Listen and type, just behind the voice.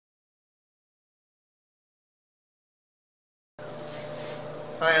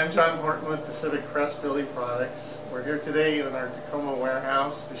Hi, I'm John Horton with Pacific Crest Building Products. We're here today in our Tacoma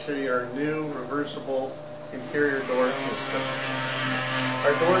warehouse to show you our new reversible interior door system.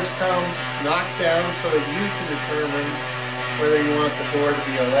 Our doors come knocked down so that you can determine whether you want the door to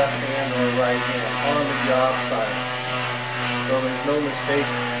be a left hand or a right hand on the job site. So there's no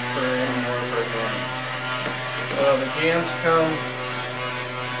mistakes for any more for hand. The jambs come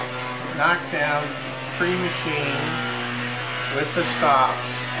knocked down, pre-machined with the stops.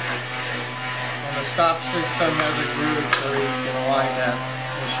 And the stop system has a groove so you can align that.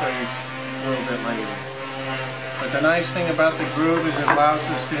 We'll show you a little bit later. But the nice thing about the groove is it allows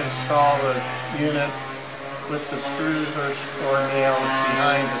us to install the unit with the screws or nails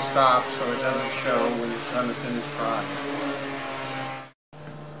behind the stop so it doesn't show when it's on the finished product.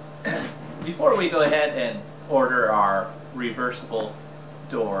 Before we go ahead and order our reversible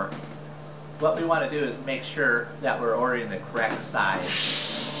door, what we want to do is make sure that we're ordering the correct size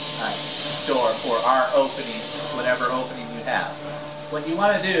door for our opening, whatever opening you have. What you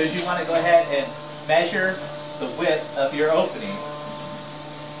want to do is you want to go ahead and measure the width of your opening,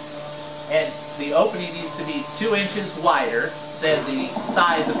 and the opening needs to be 2 inches wider than the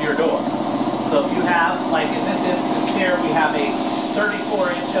size of your door. So if you have, like in this instance here, we have a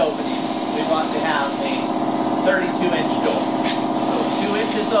 34-inch opening, we want to have a 32-inch door. 2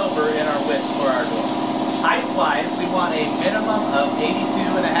 inches over in our width for our door. Height-wise, we want a minimum of 82.5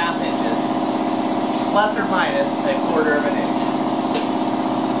 inches, plus or minus a 1/4 of an inch.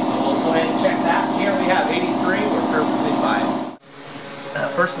 So we'll go ahead and check that. Here we have 83, we're perfectly fine.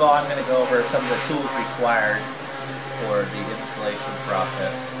 First of all, I'm going to go over some of the tools required for the installation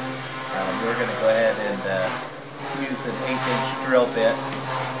process. We're going to go ahead and use an 1/8-inch drill bit.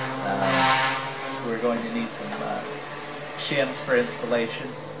 We're going to need some shims for installation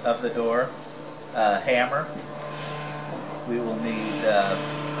of the door, hammer. We will need a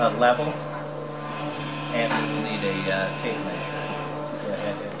level, and we will need a tape measure to go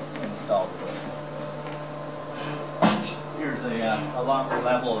ahead and install the door. Here's a longer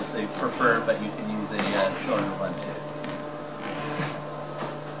level as they prefer, but you can use a shorter one too.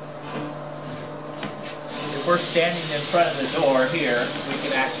 If we're standing in front of the door here, we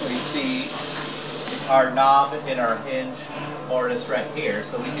can actually see our knob in our hinge more or less right here,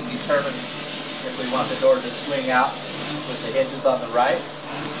 so we can determine if we want the door to swing out with the hinges on the right,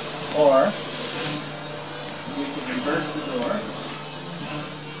 or we can reverse the door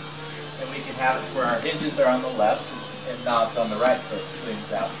and we can have it where our hinges are on the left and knobs on the right, so it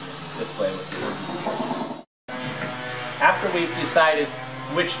swings out this way with the hinges. After we've decided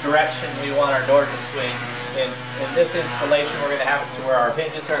which direction we want our door to swing, in this installation we're going to have it to where our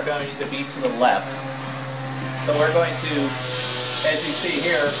hinges are going to be to the left. So we're going to, as you see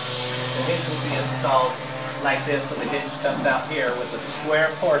here, the hinge will be installed like this, so the hinge comes out here with a square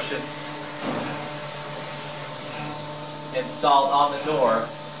portion installed on the door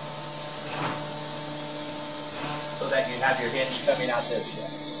so that you have your hinge coming out this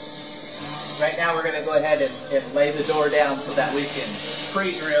way. Right now we're going to go ahead and lay the door down so that we can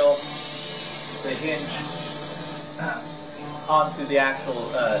pre-drill the hinge onto the actual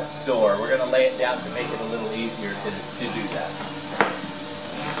door. We're going to lay it down to make it a little easier to do that.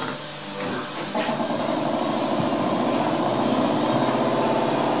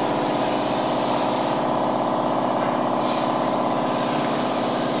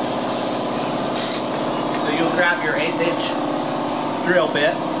 So you'll grab your 1/8-inch drill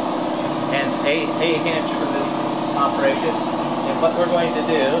bit and a hinge for this operation. And what we're going to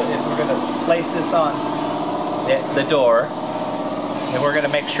do is we're going to place this on the door, and we're going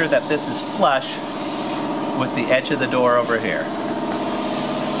to make sure that this is flush with the edge of the door over here.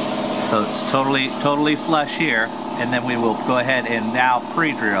 So it's totally flush here, and then we will go ahead and now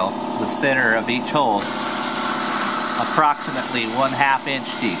pre-drill the center of each hole approximately 1/2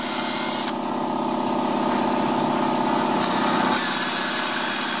 inch deep.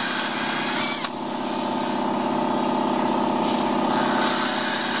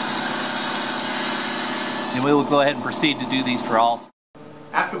 And we will go ahead and proceed to do these for all.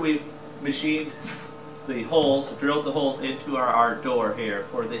 After we've machined the holes, drilled the holes into our door here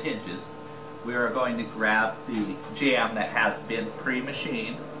for the hinges, we are going to grab the jamb that has been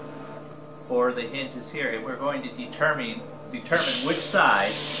pre-machined for the hinges here, and we're going to determine which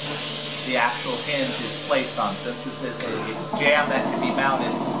side the actual hinge is placed on. Since this is a jamb that can be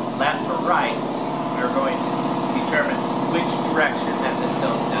mounted left or right, we're going to determine which direction that this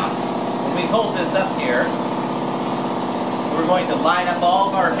goes down. When we hold this up here, we're going to line up all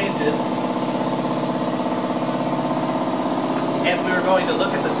of our hinges, and we're going to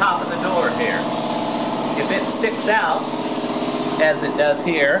look at the top of the door here. If it sticks out, as it does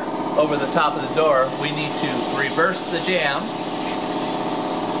here over the top of the door, we need to reverse the jamb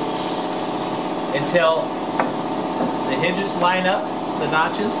until the hinges line up, the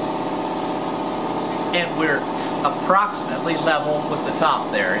notches, and we're approximately level with the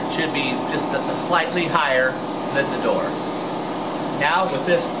top there. It should be just slightly higher than the door. Now with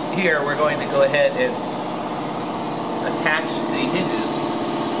this here, we're going to go ahead and attach the hinges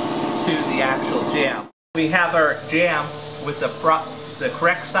to the actual jamb. We have our jamb with the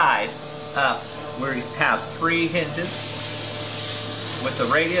correct side up. We have 3 hinges with the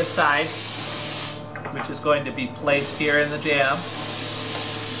radius side, which is going to be placed here in the jamb.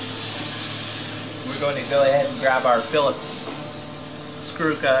 We're going to go ahead and grab our Phillips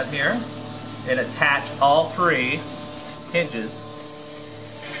screw gun here and attach all 3 hinges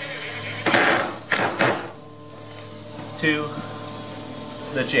to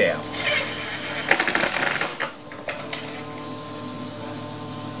the jamb.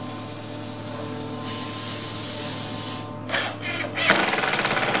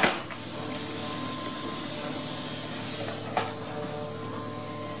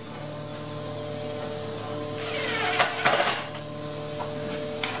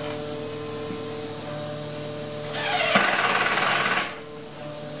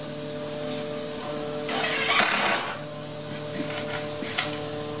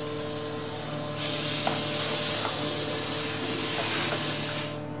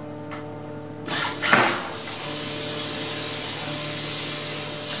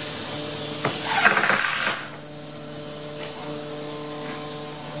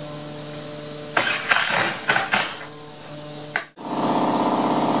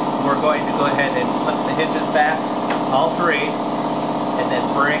 We're going to go ahead and flip the hinges back, all 3, and then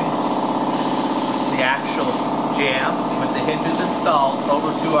bring the actual jamb with the hinges installed over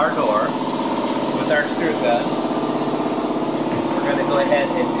to our door with our screw gun. We're going to go ahead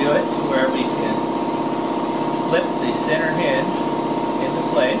and do it to where we can flip the center hinge into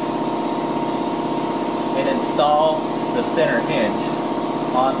place and install the center hinge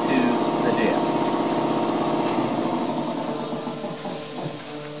onto the jamb.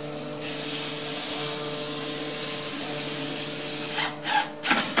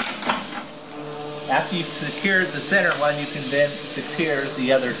 After you've secured the center one, you can then secure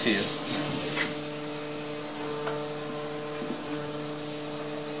the other 2.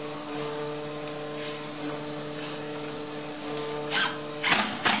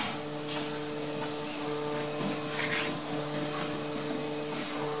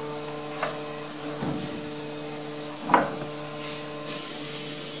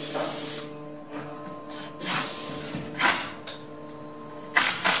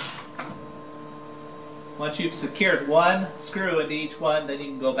 Once you've secured one screw into each one, then you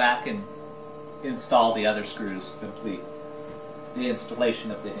can go back and install the other screws, complete the installation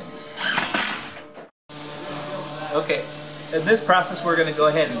of the hinges. Okay, in this process we're going to go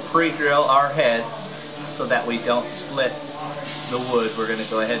ahead and pre-drill our head so that we don't split the wood. We're going to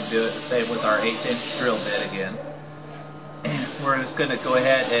go ahead and do it the same with our 1/8" drill bit again. We're just going to go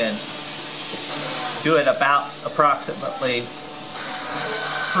ahead and do it about approximately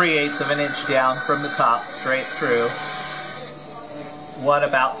 3/8 of an inch down from the top, straight through. One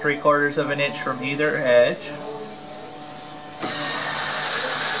about 3/4 of an inch from either edge.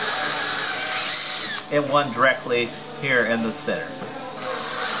 And one directly here in the center.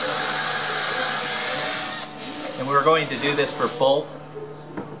 And we're going to do this for both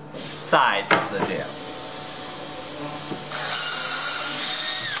sides of the jamb.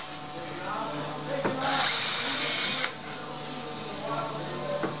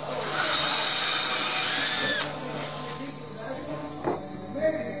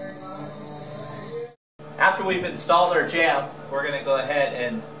 After we've installed our jamb, we're going to go ahead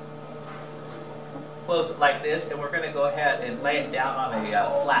and close it like this, and we're going to go ahead and lay it down on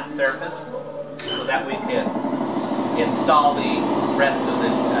a flat surface so that we can install the rest of the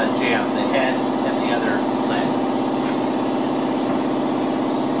jamb, the head and the other leg.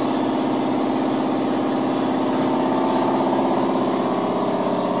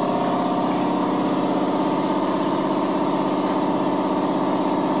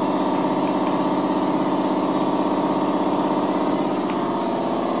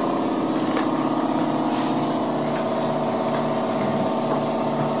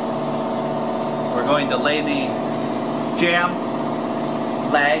 Going to lay the jamb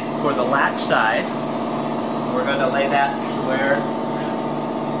leg for the latch side. We're going to lay that to where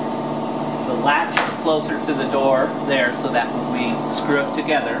the latch is closer to the door there, so that when we screw it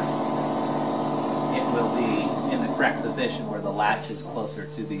together, it will be in the correct position where the latch is closer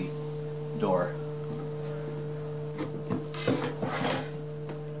to the door.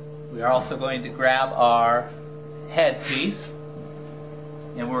 We are also going to grab our head piece,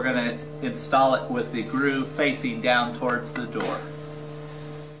 and we're going to install it with the groove facing down towards the door.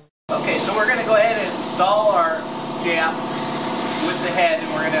 Okay, so we're going to go ahead and install our jamb with the head, and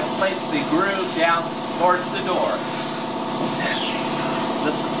we're going to place the groove down towards the door. The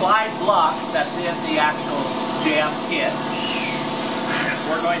supplied block that's in the actual jamb kit,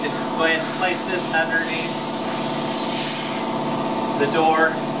 we're going to go ahead and place this underneath the door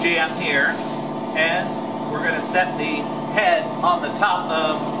jamb here, and we're going to set the head on the top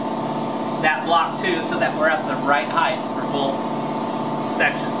of that block too, so that we're at the right height for both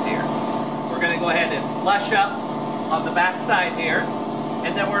sections here. We're going to go ahead and flush up on the back side here,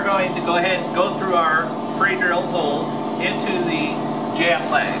 and then we're going to go ahead and go through our pre-drilled holes into the jamb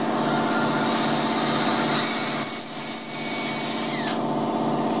leg.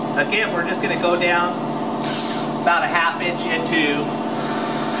 Again, we're just going to go down about a ½ inch into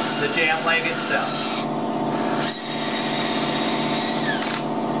the jamb leg itself.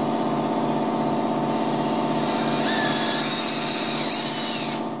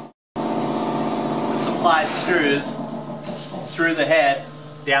 The supplied screws through the head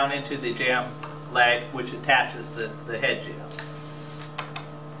down into the jamb leg, which attaches the head jamb.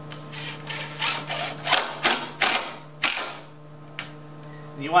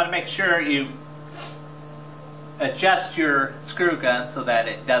 You want to make sure you adjust your screw gun so that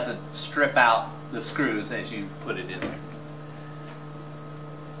it doesn't strip out the screws as you put it in there.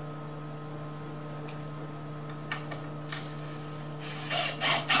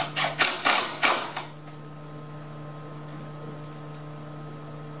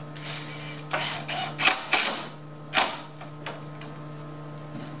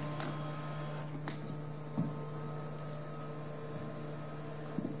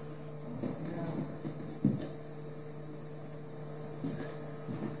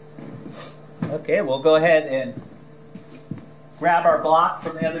 Okay, we'll go ahead and grab our block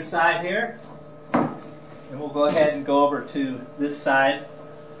from the other side here, and we'll go ahead and go over to this side,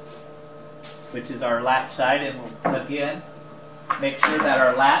 which is our latch side, and we'll again make sure that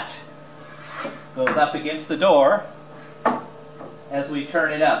our latch goes up against the door. As we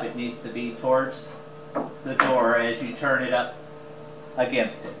turn it up, it needs to be towards the door as you turn it up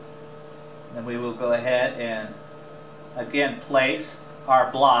against it. Then we will go ahead and again place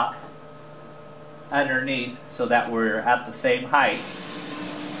our block underneath so that we're at the same height,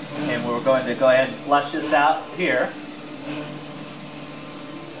 and we're going to go ahead and flush this out here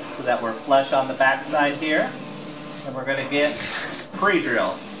so that we're flush on the back side here, and we're going to get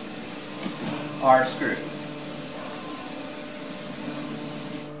pre-drill our screws.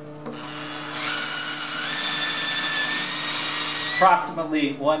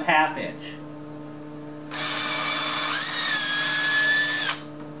 Approximately 1/2 inch.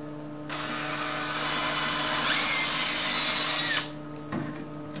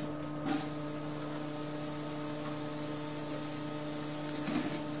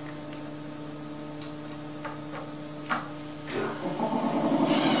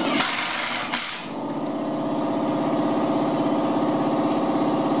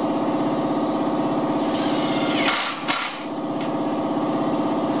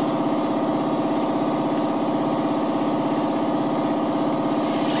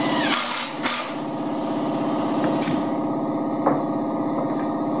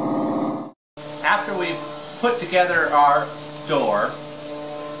 After we've put together our door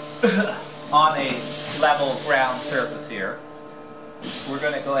on a level ground surface here, we're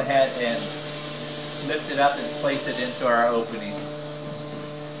going to go ahead and lift it up and place it into our opening.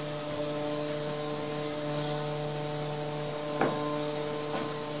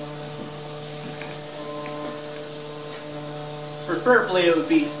 Preferably it would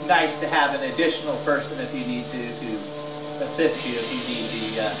be nice to have an additional person if you need to assist you if you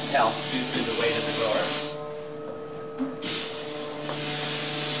need the help due to the weight of the door.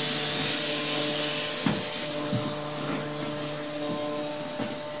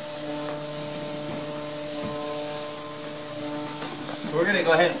 So we're going to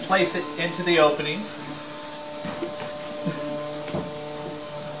go ahead and place it into the opening.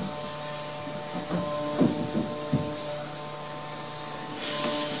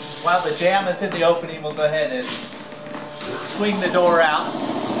 While the jamb is in the opening, we'll go ahead and swing the door out,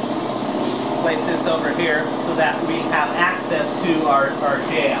 place this over here so that we have access to our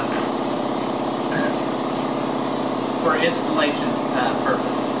jamb for installation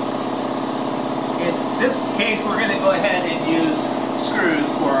purposes. In this case, we're going to go ahead and use screws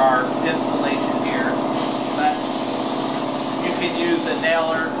for our installation here, but you can use a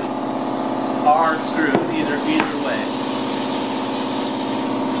nailer or screws, either way.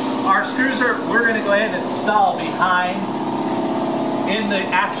 our screws we're going to go ahead and install behind in the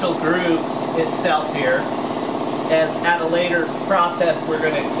actual groove itself here. As at a later process, we're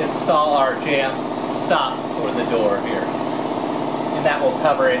going to install our jamb stop for the door here. And that will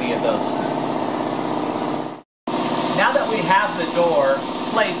cover any of those screws. Now that we have the door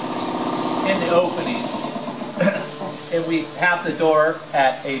placed in the opening, and we have the door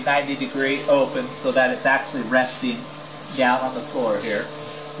at a 90-degree open so that it's actually resting down on the floor here,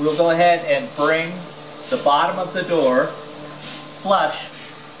 we'll go ahead and bring the bottom of the door flush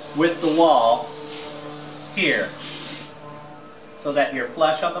with the wall here so that you're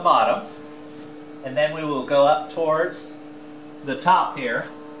flush on the bottom, and then we will go up towards the top here.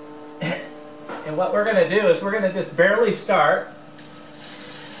 And what we're going to do is we're going to just barely start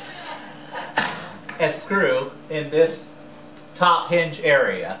a screw in this top hinge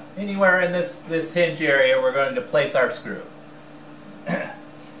area. Anywhere in this hinge area we're going to place our screw.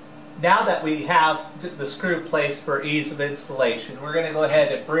 Now that we have the screw placed for ease of installation, we're going to go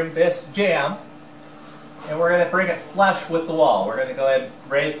ahead and bring this jamb and we're going to bring it flush with the wall. We're going to go ahead and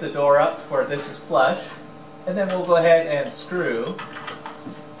raise the door up to where this is flush, and then we'll go ahead and screw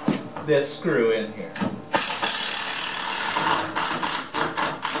this screw in here.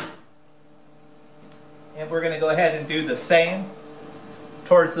 And we're going to go ahead and do the same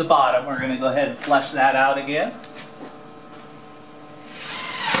towards the bottom. We're going to go ahead and flush that out again.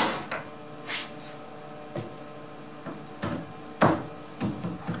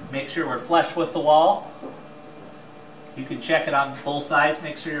 Make sure we're flush with the wall. You can check it on both sides,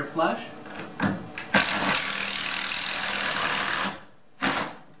 make sure you're flush.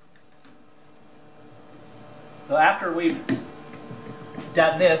 So after we've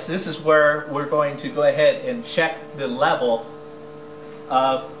done this, this is where we're going to go ahead and check the level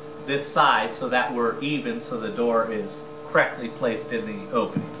of this side so that we're even, so the door is correctly placed in the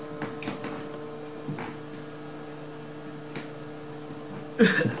opening.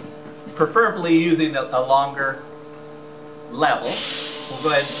 Preferably using a longer level. We'll go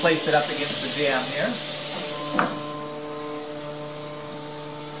ahead and place it up against the jamb here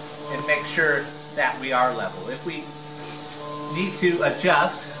and make sure that we are level. If we need to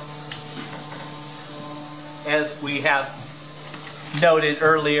adjust, as we have noted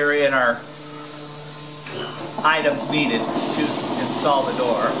earlier in our items needed to install the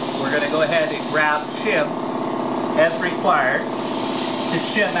door, we're going to go ahead and grab shims as required to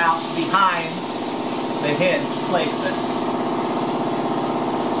shim out behind the hinge placement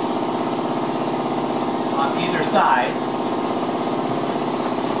on either side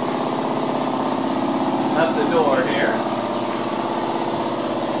of the door here.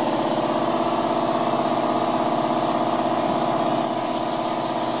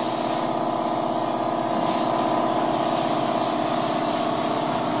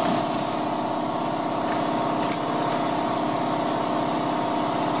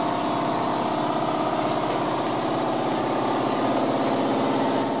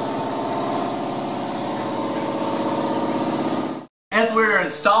 As we're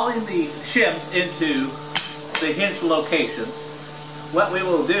installing the shims into the hinge locations, what we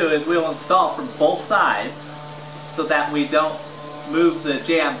will do is we will install from both sides so that we don't move the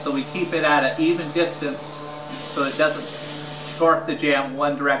jamb, so we keep it at an even distance so it doesn't torque the jamb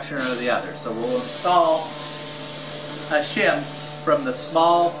one direction or the other. So we'll install a shim from the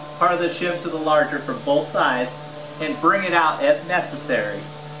small part of the shim to the larger from both sides and bring it out as necessary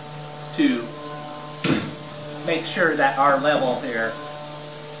to make sure that our level here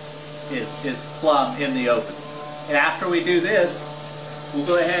is plumb in the opening. And after we do this, we'll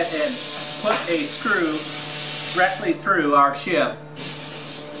go ahead and put a screw directly through our shim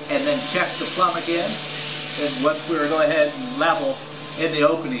and then check the plumb again. And once we're go ahead and level in the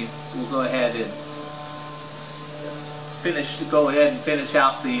opening, we'll go ahead and finish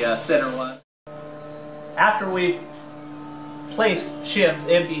out the center one. After we've placed shims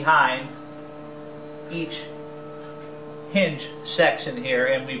in behind each hinge section here,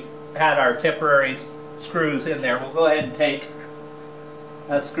 and we've had our temporary screws in there, we'll go ahead and take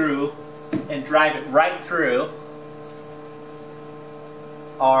a screw and drive it right through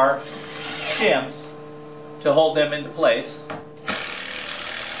our shims to hold them into place.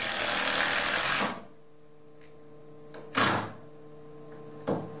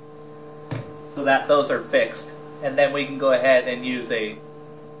 So that those are fixed, and then we can go ahead and use a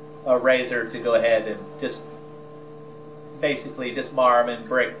razor to go ahead and just basically disarm and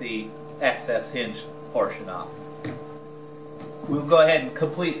break the excess hinge portion off. We'll go ahead and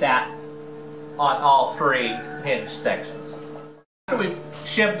complete that on all three hinge sections. After we've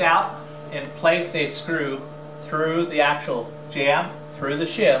shimmed out and placed a screw through the actual jamb, through the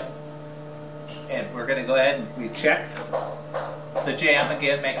shim, and we're going to go ahead and we check the jamb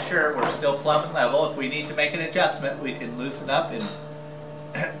again, make sure we're still plumb and level. If we need to make an adjustment, we can loosen up and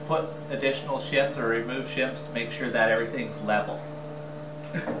put additional shims or remove shims to make sure that everything's level.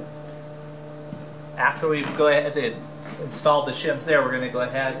 After we go ahead and install the shims there, we're going to go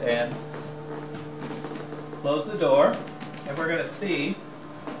ahead and close the door, and we're going to see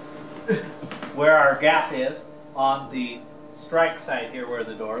where our gap is on the strike side here where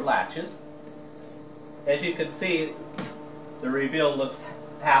the door latches. As you can see, the reveal looks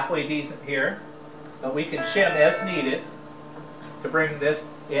halfway decent here, but we can shim as needed to bring this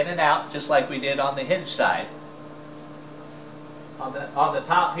in and out just like we did on the hinge side. On the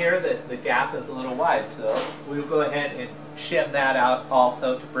top here, the gap is a little wide, so we'll go ahead and shim that out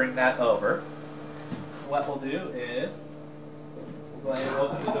also to bring that over. What we'll do is we'll go ahead and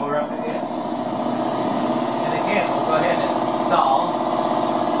open the door up again. And again, we'll go ahead and install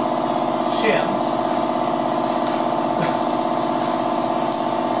shims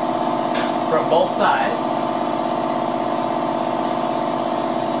from both sides.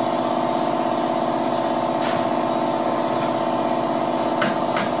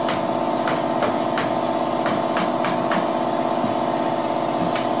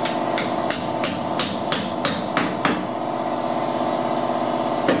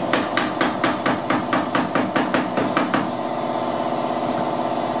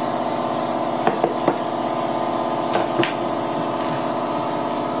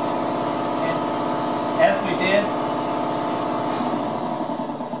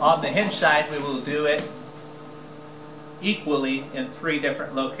 On the hinge side, we will do it equally in 3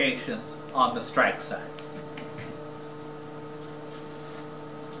 different locations on the strike side.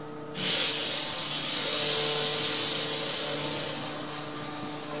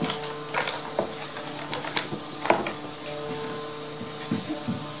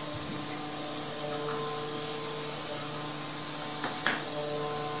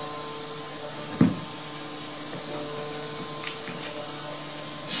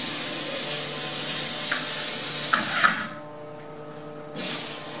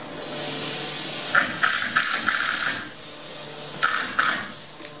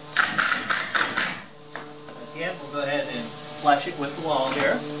 Again, we'll go ahead and flush it with the wall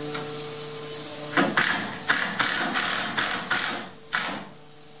here.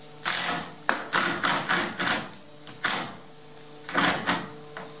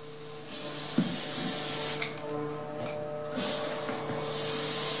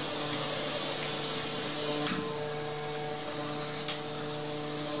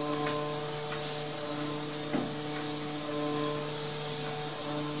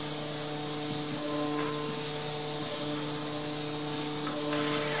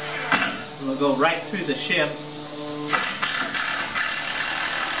 We'll go right through the shim.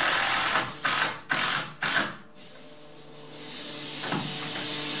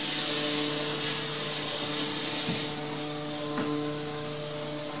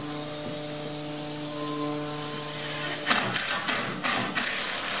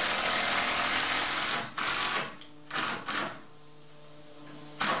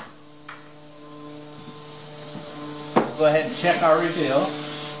 We'll go ahead and check our reveal.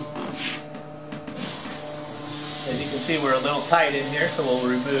 As you can see, we're a little tight in here, so we'll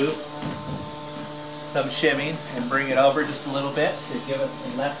remove some shimming and bring it over just a little bit to give us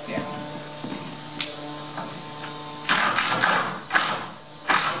some less gap.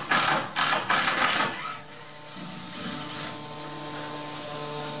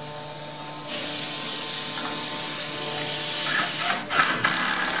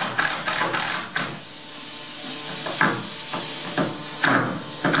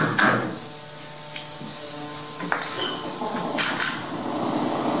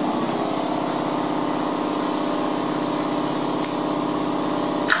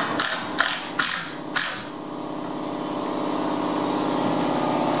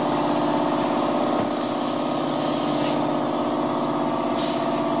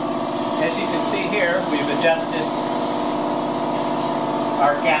 As you can see here, we've adjusted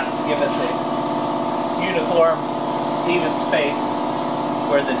our gap to give us a uniform, even space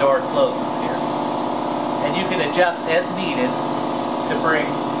where the door closes here. And you can adjust as needed to bring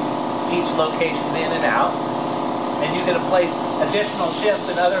each location in and out. And you can place additional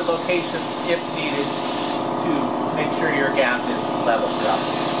shims in other locations if needed to make sure your gap is level throughout.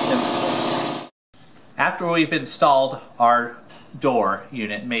 After we've installed our door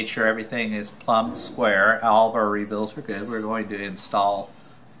unit, made sure everything is plumb square, all of our rebuilds are good, we're going to install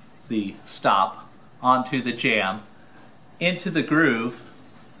the stop onto the jamb into the groove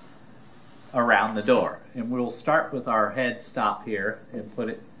around the door. and we'll start with our head stop here and put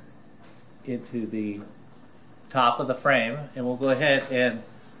it into the top of the frame, and we'll go ahead and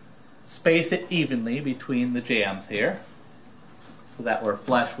space it evenly between the jambs here so that we're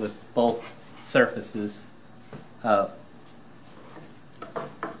flush with both surfaces of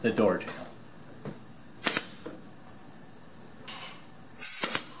the door jamb.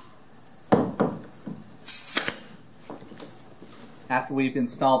 After we've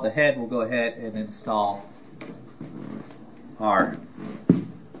installed the head, we'll go ahead and install our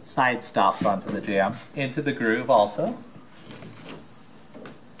side stops onto the jamb, into the groove also.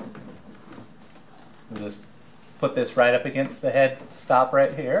 We'll just put this right up against the head stop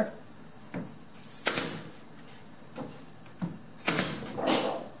right here.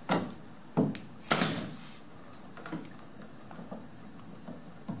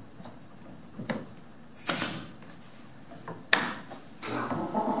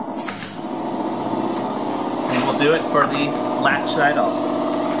 And we'll do it for the latch side also.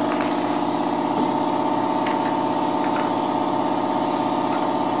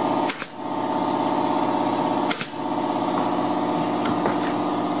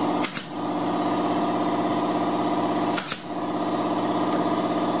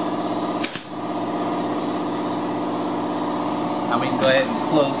 Now we can go ahead and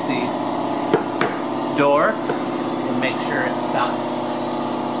close the door and make sure it stops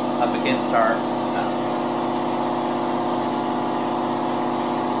up against our stop.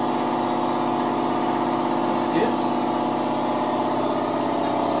 Looks good.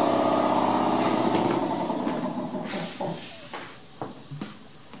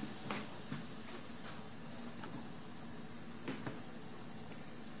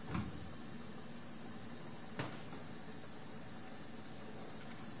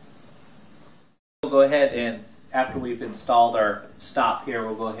 We'll go ahead and, after we've installed our stop here,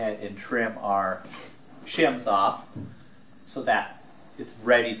 we'll go ahead and trim our shims off so that it's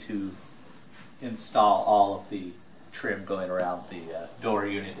ready to install all of the trim going around the door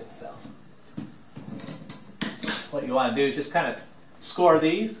unit itself. What you want to do is just kind of score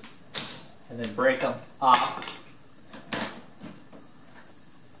these and then break them off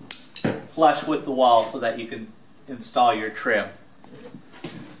flush with the wall so that you can install your trim.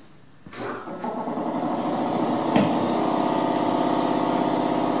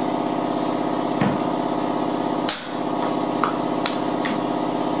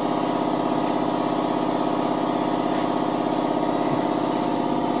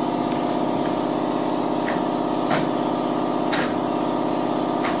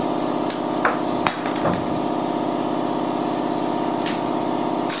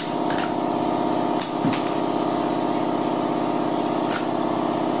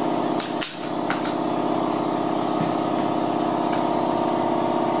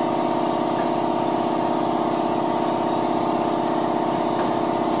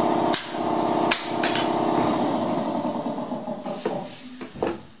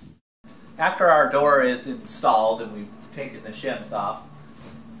 After our door is installed and we've taken the shims off,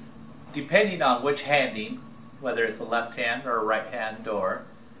 depending on which handing, whether it's a left hand or a right hand door,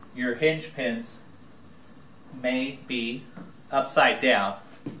 your hinge pins may be upside down.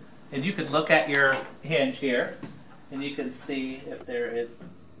 And you can look at your hinge here and you can see if there is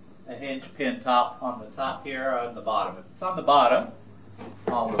a hinge pin top on the top here or on the bottom. If it's on the bottom,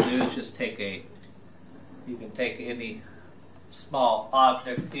 all we'll do is just you can take any small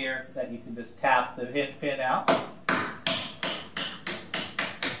object here that you can just tap the hinge pin out.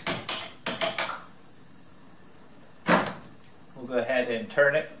 We'll go ahead and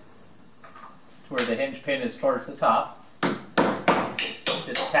turn it to where the hinge pin is towards the top.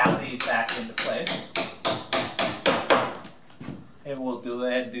 Just tap these back into place. And we'll go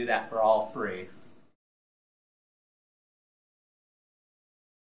ahead and do that for all three.